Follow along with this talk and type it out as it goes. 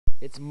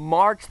It's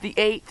March the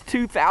 8th,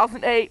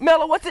 2008.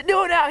 Mela, what's it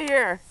doing out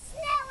here?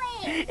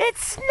 Snowing!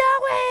 It's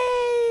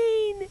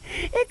snowing!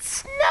 It's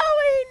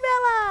snowing,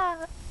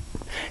 Mela!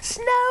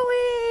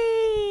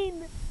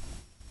 Snowing!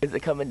 Is it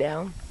coming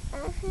down?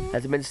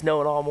 Has it been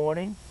snowing all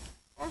morning?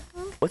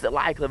 What's it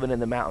like living in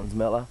the mountains,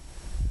 Mela?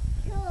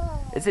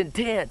 Cool. It's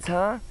intense,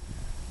 huh?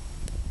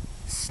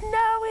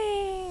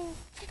 Snowing!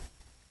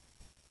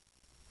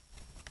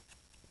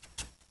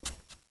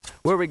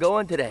 Where are we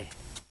going today?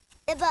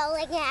 The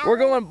bowling alley. We're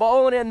going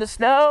bowling in the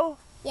snow?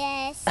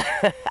 Yes.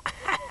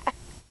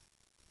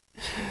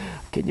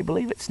 Can you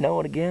believe it's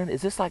snowing again?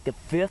 Is this like the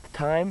 5th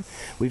time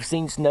we've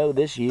seen snow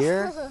this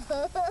year?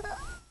 I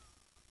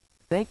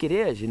think it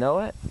is, you know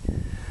it?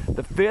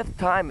 The 5th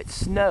time it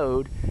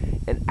snowed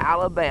in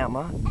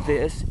Alabama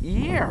this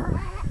year.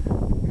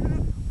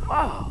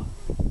 Whoa.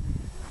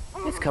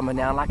 It's coming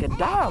down like a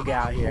dog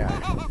out here.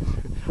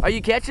 Are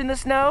you catching the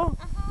snow?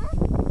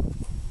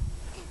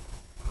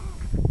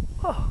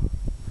 Oh,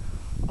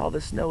 all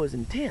this snow is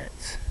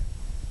intense.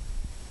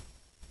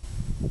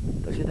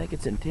 Don't you think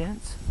it's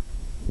intense?